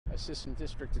Assistant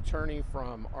District Attorney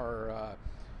from our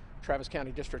Travis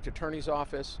County District Attorney's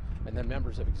Office, and then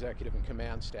members of executive and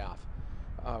command staff.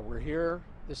 We're here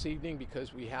this evening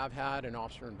because we have had an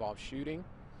officer-involved shooting,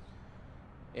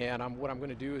 and what I'm going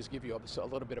to do is give you a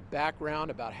little bit of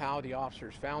background about how the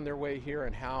officers found their way here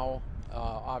and how,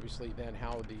 obviously, then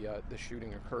how the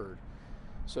shooting occurred.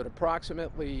 So at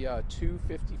approximately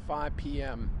 2:55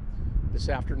 p.m. this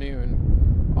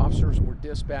afternoon, officers were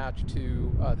dispatched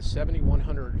to the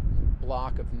 7100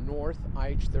 block of North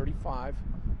IH-35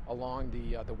 along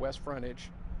the west frontage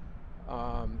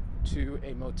to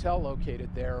a motel located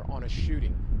there on a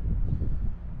shooting.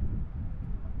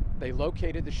 They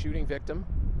located the shooting victim,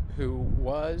 who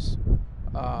was,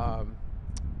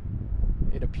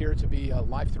 it appeared to be a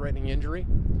life-threatening injury.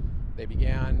 They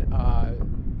began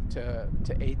to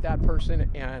aid that person,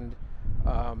 and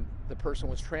the person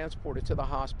was transported to the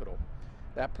hospital.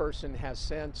 That person has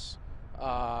since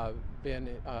been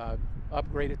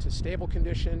upgraded to stable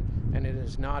condition, and it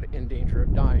is not in danger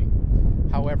of dying.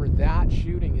 However, that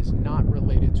shooting is not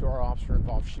related to our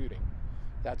officer-involved shooting.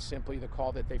 That's simply the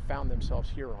call that they found themselves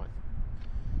here on.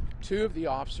 Two of the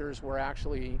officers were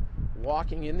actually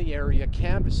walking in the area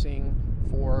canvassing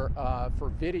for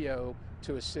video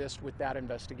to assist with that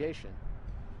investigation.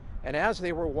 And as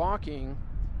they were walking,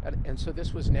 and so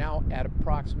this was now at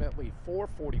approximately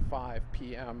 4:45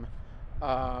 p.m.,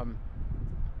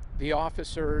 the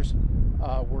officers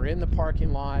were in the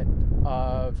parking lot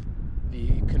of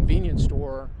the convenience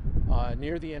store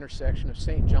near the intersection of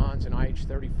St. John's and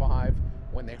IH-35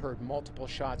 when they heard multiple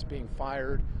shots being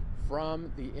fired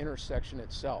from the intersection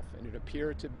itself, and it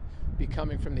appeared to be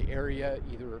coming from the area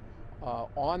either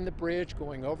on the bridge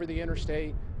going over the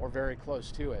interstate or very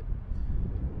close to it.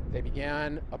 They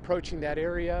began approaching that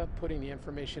area, putting the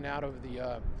information out over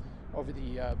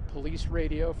the police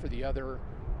radio for the other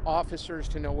officers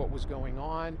to know what was going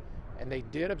on, and they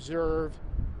did observe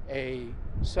a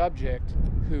subject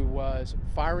who was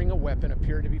firing a weapon,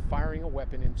 appeared to be firing a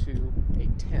weapon into a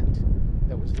tent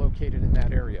that was located in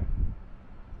that area.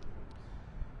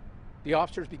 The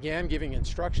officers began giving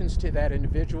instructions to that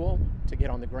individual to get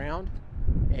on the ground,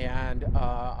 and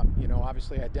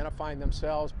obviously identifying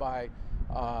themselves by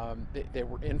they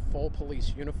were in full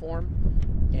police uniform,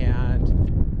 and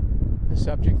the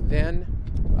subject then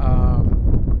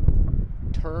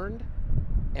turned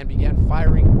and began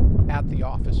firing at the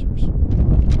officers.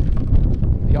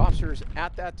 The officers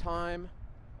at that time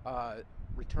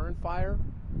returned fire,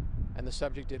 and the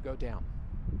subject did go down.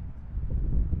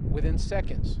 Within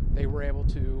seconds, they were able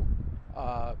to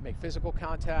make physical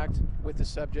contact with the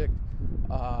subject,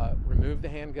 remove the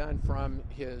handgun from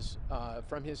his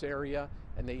area,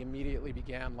 and they immediately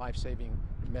began life-saving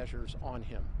measures on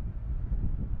him.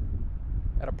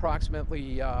 At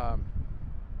approximately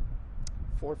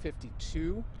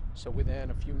 4:52, so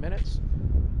within a few minutes,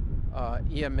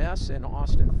 EMS and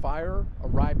Austin Fire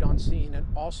arrived on scene and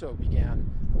also began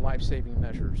life-saving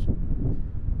measures.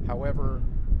 However,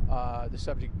 the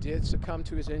subject did succumb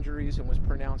to his injuries and was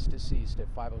pronounced deceased at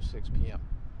 5:06 p.m.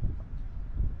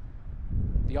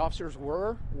 The officers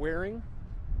were wearing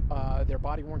their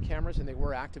body-worn cameras, and they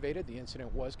were activated. The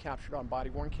incident was captured on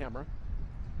body-worn camera.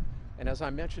 And as I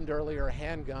mentioned earlier, a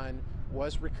handgun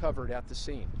was recovered at the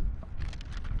scene.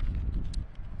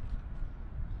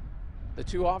 The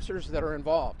two officers that are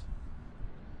involved,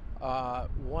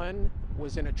 one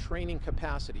was in a training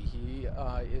capacity. He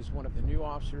is one of the new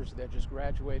officers that just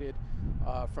graduated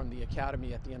from the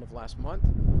academy at the end of last month,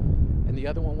 and the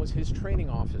other one was his training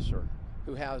officer,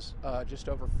 who has just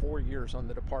over 4 years on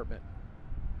the department.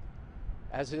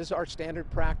 As is our standard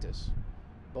practice,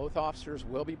 both officers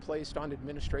will be placed on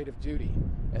administrative duty,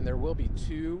 and there will be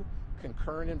two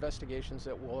concurrent investigations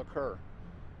that will occur.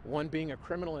 One being a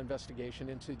criminal investigation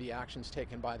into the actions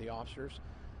taken by the officers.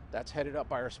 That's headed up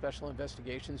by our Special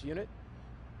Investigations Unit,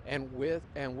 and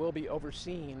will be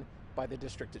overseen by the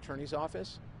District Attorney's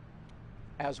Office,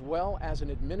 as well as an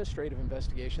administrative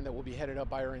investigation that will be headed up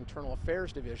by our Internal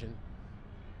Affairs Division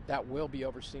that will be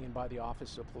overseen by the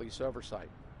Office of Police Oversight.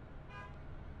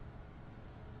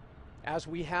 As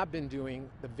we have been doing,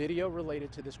 the video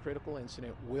related to this critical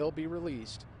incident will be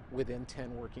released within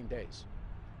 10 working days.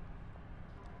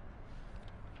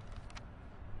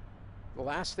 The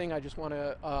last thing I just want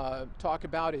to talk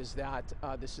about is that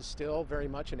this is still very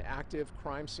much an active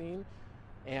crime scene,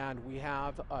 and we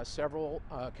have several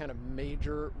kind of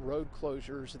major road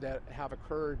closures that have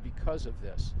occurred because of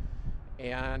this.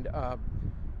 And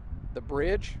the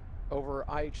bridge over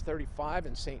IH-35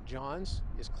 in St. John's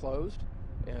is closed,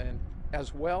 and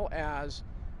as well as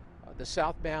the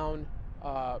southbound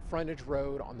frontage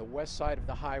road on the west side of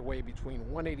the highway between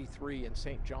 183 and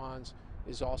St. John's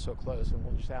is also closed, and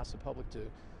we'll just ask the public to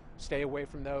stay away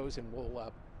from those, and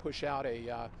we'll push out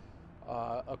a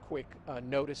quick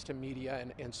notice to media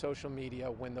and social media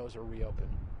when those are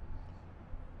reopened.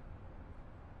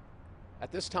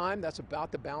 At this time, that's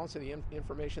about the balance of the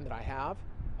information that I have,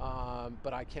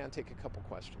 but I can take a couple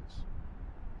questions.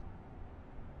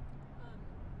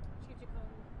 Chief Chacon,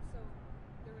 so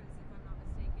there was, if I'm not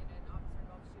mistaken, an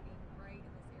officer-involved shooting right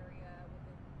in this area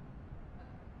within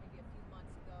maybe a few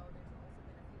months ago. There's also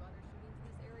been a few other shootings in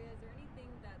this area. Is there anything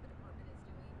that the department is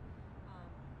doing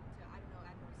to, I don't know,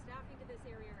 add more staffing to this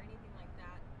area or anything like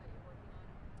that that you're working on?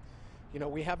 You know,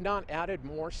 we have not added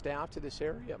more staff to this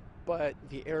area, but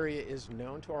the area is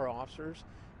known to our officers,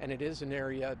 and it is an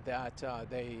area that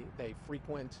they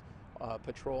frequent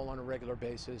patrol on a regular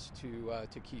basis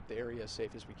to keep the area as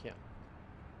safe as we can.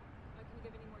 Can you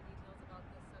give any more details about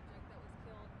the subject that was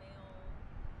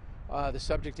killed, male? The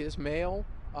subject is male.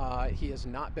 He has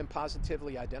not been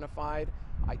positively identified.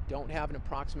 I don't have an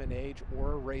approximate age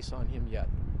or a race on him yet.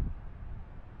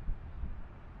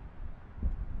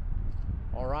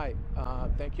 All right.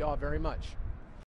 Thank you all very much.